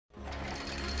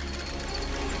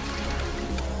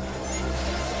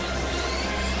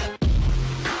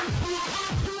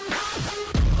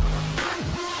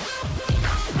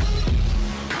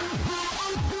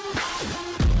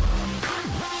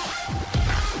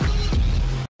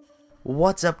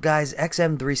What's up guys,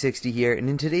 XM360 here, and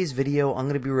in today's video I'm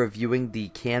going to be reviewing the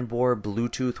Canbor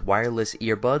Bluetooth Wireless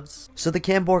Earbuds. So the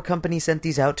Canbor company sent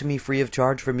these out to me free of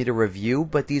charge for me to review,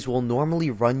 but these will normally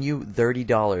run you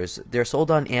 $30. They're sold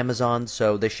on Amazon,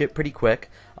 so they ship pretty quick.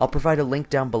 I'll provide a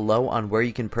link down below on where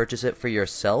you can purchase it for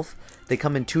yourself. They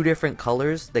come in two different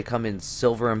colors. They come in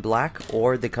silver and black,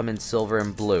 or they come in silver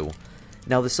and blue.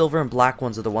 Now the silver and black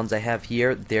ones are the ones I have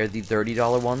here. They're the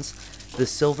 $30 ones. The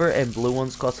silver and blue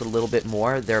ones cost a little bit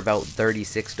more. They're about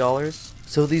 $36.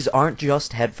 So these aren't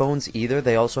just headphones either.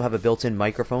 They also have a built-in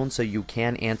microphone, so you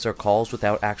can answer calls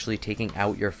without actually taking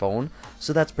out your phone.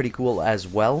 So that's pretty cool as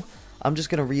well. I'm just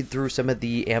going to read through some of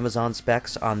the Amazon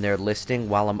specs on their listing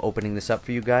while I'm opening this up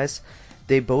for you guys.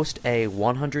 They boast a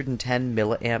 110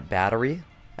 milliamp battery.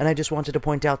 And I just wanted to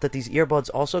point out that these earbuds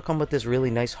also come with this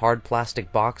really nice hard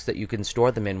plastic box that you can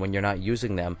store them in when you're not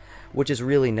using them, which is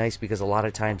really nice because a lot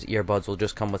of times earbuds will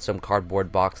just come with some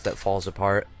cardboard box that falls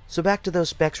apart. So back to those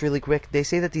specs really quick. They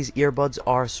say that these earbuds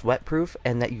are sweat-proof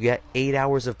and that you get 8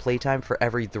 hours of playtime for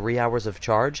every 3 hours of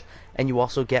charge, and you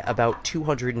also get about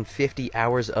 250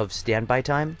 hours of standby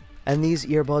time. And these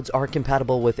earbuds are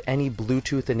compatible with any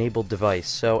Bluetooth-enabled device,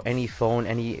 so any phone,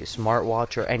 any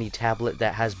smartwatch, or any tablet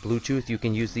that has Bluetooth, you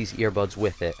can use these earbuds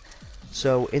with it.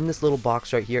 So in this little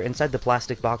box right here, inside the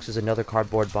plastic box is another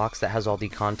cardboard box that has all the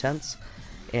contents,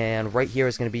 and right here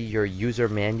is going to be your user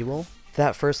manual.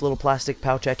 That first little plastic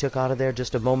pouch I took out of there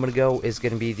just a moment ago is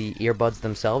going to be the earbuds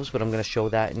themselves, but I'm going to show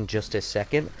that in just a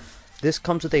second. This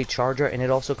comes with a charger, and it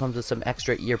also comes with some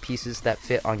extra earpieces that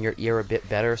fit on your ear a bit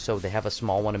better, so they have a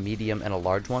small one, a medium, and a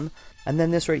large one. And then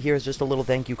this right here is just a little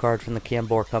thank you card from the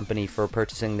Canbor company for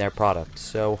purchasing their product.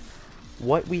 So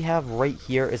what we have right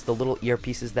here is the little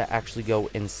earpieces that actually go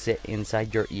and sit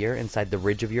inside your ear, inside the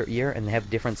ridge of your ear, and they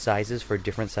have different sizes for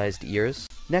different sized ears.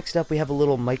 Next up we have a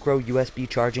little micro USB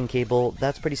charging cable.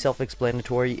 That's pretty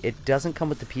self-explanatory. It doesn't come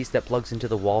with the piece that plugs into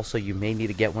the wall, so you may need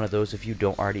to get one of those if you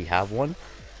don't already have one.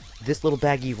 This little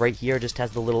baggie right here just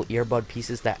has the little earbud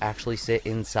pieces that actually sit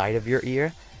inside of your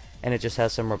ear, and it just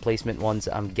has some replacement ones.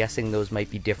 I'm guessing those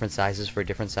might be different sizes for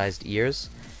different sized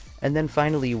ears. And then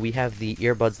finally we have the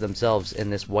earbuds themselves in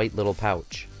this white little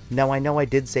pouch. Now I know I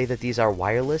did say that these are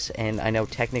wireless, and I know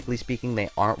technically speaking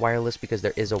they aren't wireless because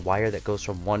there is a wire that goes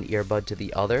from one earbud to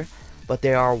the other, but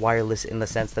they are wireless in the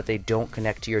sense that they don't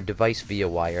connect to your device via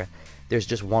wire. There's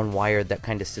just one wire that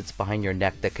kind of sits behind your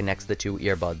neck that connects the two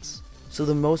earbuds. So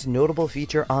the most notable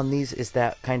feature on these is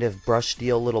that kind of brushed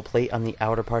steel little plate on the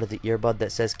outer part of the earbud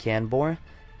that says Canbor.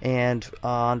 And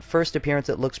on first appearance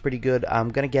it looks pretty good.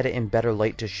 I'm going to get it in better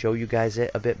light to show you guys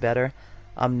it a bit better.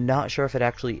 I'm not sure if it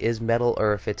actually is metal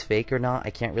or if it's fake or not. I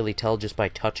can't really tell just by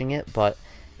touching it, but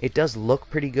it does look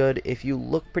pretty good. If you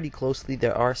look pretty closely,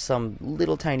 there are some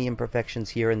little tiny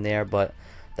imperfections here and there, but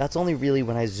that's only really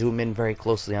when I zoom in very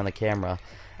closely on the camera.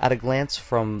 At a glance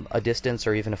from a distance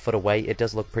or even a foot away, it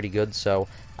does look pretty good, so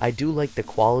I do like the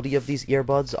quality of these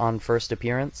earbuds on first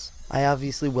appearance. I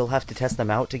obviously will have to test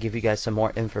them out to give you guys some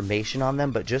more information on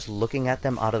them, but just looking at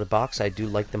them out of the box, I do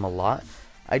like them a lot.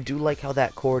 I do like how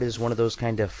that cord is one of those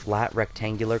kind of flat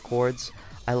rectangular cords.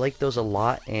 I like those a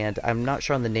lot, and I'm not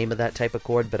sure on the name of that type of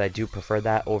cord, but I do prefer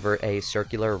that over a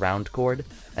circular round cord.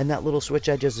 And that little switch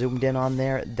I just zoomed in on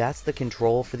there, that's the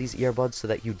control for these earbuds so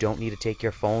that you don't need to take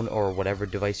your phone or whatever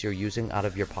device you're using out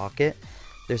of your pocket.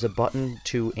 There's a button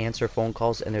to answer phone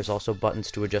calls, and there's also buttons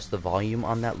to adjust the volume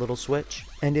on that little switch.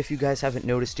 And if you guys haven't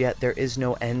noticed yet, there is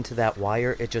no end to that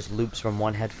wire. It just loops from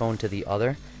one headphone to the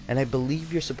other. And I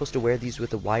believe you're supposed to wear these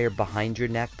with a wire behind your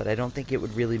neck, but I don't think it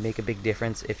would really make a big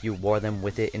difference if you wore them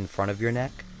with it in front of your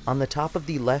neck. On the top of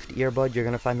the left earbud, you're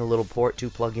going to find the little port to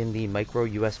plug in the micro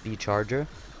USB charger.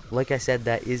 Like I said,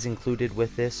 that is included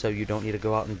with this, so you don't need to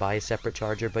go out and buy a separate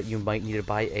charger, but you might need to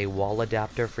buy a wall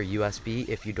adapter for USB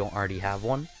if you don't already have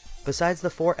one. Besides the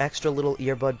 4 extra little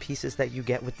earbud pieces that you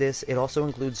get with this, it also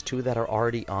includes 2 that are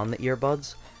already on the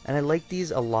earbuds. And I like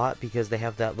these a lot because they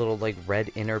have that little like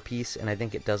red inner piece, and I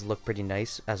think it does look pretty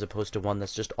nice as opposed to one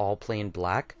that's just all plain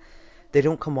black. They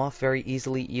don't come off very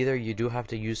easily either. You do have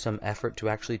to use some effort to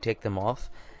actually take them off,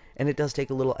 and it does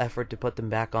take a little effort to put them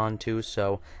back on too,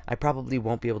 so I probably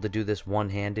won't be able to do this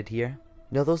one-handed here.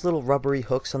 Now those little rubbery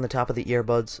hooks on the top of the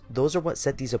earbuds, those are what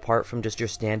set these apart from just your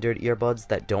standard earbuds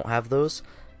that don't have those.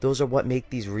 Those are what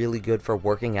make these really good for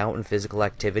working out and physical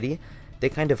activity. They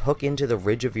kind of hook into the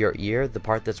ridge of your ear, the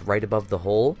part that's right above the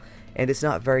hole, and it's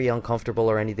not very uncomfortable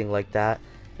or anything like that.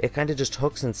 It kind of just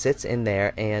hooks and sits in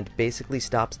there and basically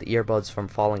stops the earbuds from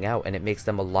falling out, and it makes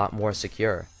them a lot more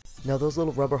secure. Now those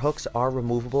little rubber hooks are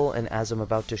removable, and as I'm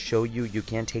about to show you, you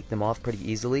can take them off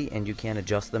pretty easily and you can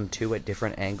adjust them too at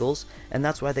different angles, and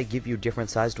that's why they give you different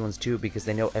sized ones too, because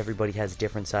they know everybody has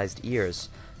different sized ears.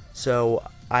 So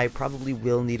I probably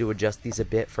will need to adjust these a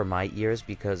bit for my ears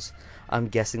because I'm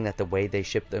guessing that the way they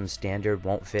ship them standard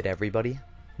won't fit everybody.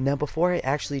 Now before I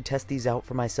actually test these out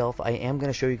for myself, I am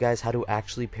going to show you guys how to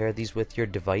actually pair these with your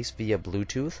device via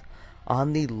Bluetooth.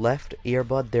 On the left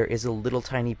earbud there is a little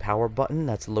tiny power button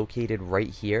that's located right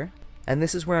here. And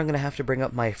this is where I'm going to have to bring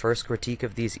up my first critique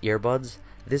of these earbuds.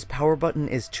 This power button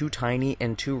is too tiny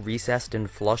and too recessed and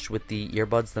flush with the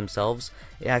earbuds themselves.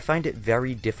 I find it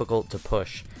very difficult to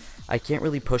push. I can't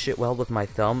really push it well with my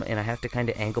thumb, and I have to kind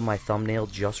of angle my thumbnail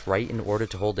just right in order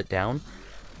to hold it down.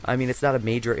 I mean, it's not a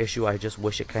major issue, I just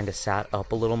wish it kind of sat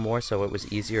up a little more so it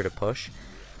was easier to push.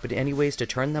 But anyways, to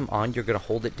turn them on, you're going to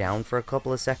hold it down for a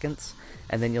couple of seconds,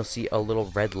 and then you'll see a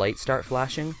little red light start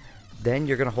flashing. Then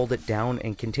you're going to hold it down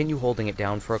and continue holding it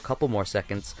down for a couple more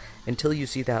seconds until you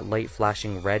see that light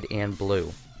flashing red and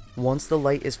blue. Once the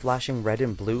light is flashing red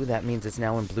and blue, that means it's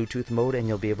now in Bluetooth mode and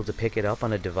you'll be able to pick it up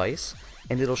on a device.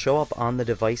 And it'll show up on the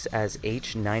device as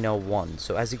H901.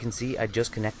 So as you can see, I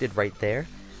just connected right there.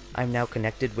 I'm now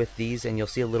connected with these and you'll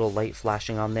see a little light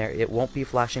flashing on there. It won't be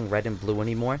flashing red and blue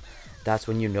anymore. That's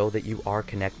when you know that you are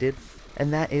connected.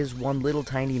 And that is one little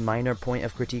tiny minor point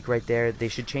of critique right there. They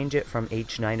should change it from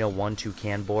H901 to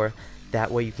Canbor.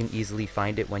 That way you can easily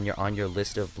find it when you're on your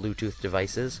list of Bluetooth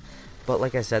devices. But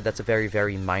like I said, that's a very,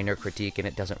 very minor critique and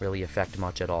it doesn't really affect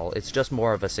much at all. It's just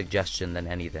more of a suggestion than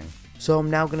anything. So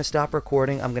I'm now going to stop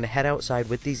recording. I'm going to head outside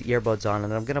with these earbuds on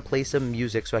and I'm going to play some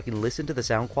music so I can listen to the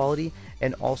sound quality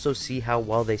and also see how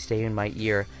well they stay in my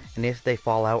ear and if they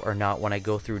fall out or not when I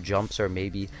go through jumps or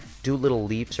maybe do little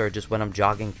leaps or just when I'm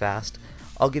jogging fast.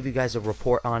 I'll give you guys a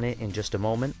report on it in just a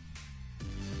moment.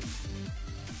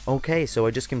 Okay, so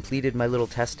I just completed my little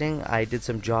testing. I did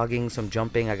some jogging, some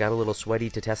jumping. I got a little sweaty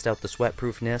to test out the sweat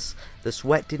proofness. The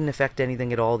sweat didn't affect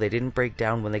anything at all. They didn't break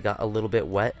down when they got a little bit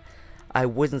wet. I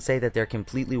wouldn't say that they're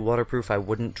completely waterproof. I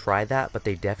wouldn't try that, but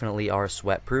they definitely are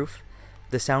sweat proof.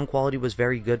 The sound quality was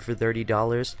very good for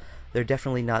 $30. They're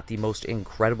definitely not the most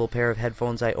incredible pair of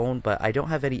headphones I own, but I don't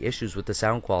have any issues with the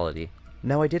sound quality.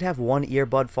 Now I did have one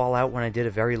earbud fall out when I did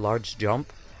a very large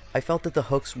jump. I felt that the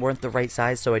hooks weren't the right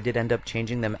size, so I did end up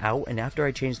changing them out, and after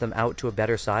I changed them out to a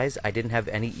better size, I didn't have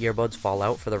any earbuds fall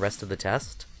out for the rest of the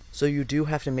test. So you do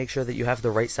have to make sure that you have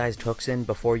the right sized hooks in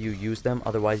before you use them,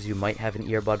 otherwise you might have an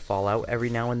earbud fall out every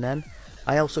now and then.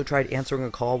 I also tried answering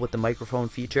a call with the microphone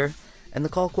feature, and the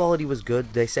call quality was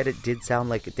good. They said it did sound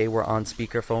like they were on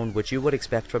speakerphone, which you would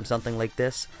expect from something like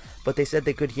this, but they said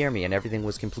they could hear me and everything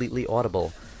was completely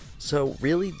audible. So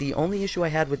really, the only issue I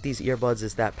had with these earbuds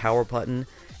is that power button.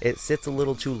 It sits a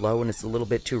little too low and it's a little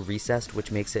bit too recessed,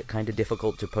 which makes it kind of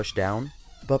difficult to push down.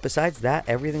 But besides that,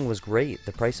 everything was great.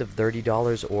 The price of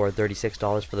 $30 or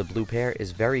 $36 for the blue pair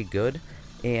is very good,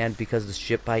 and because it's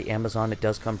shipped by Amazon, it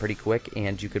does come pretty quick,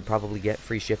 and you could probably get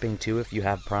free shipping too if you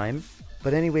have Prime.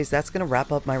 But anyways, that's going to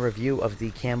wrap up my review of the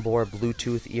Canbor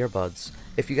Bluetooth earbuds.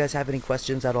 If you guys have any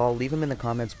questions at all, leave them in the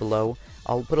comments below.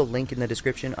 I'll put a link in the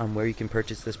description on where you can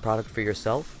purchase this product for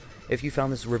yourself. If you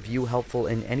found this review helpful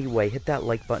in any way, hit that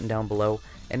like button down below,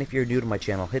 and if you're new to my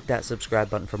channel, hit that subscribe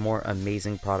button for more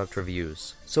amazing product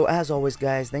reviews. So as always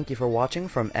guys, thank you for watching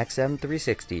from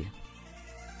XM360.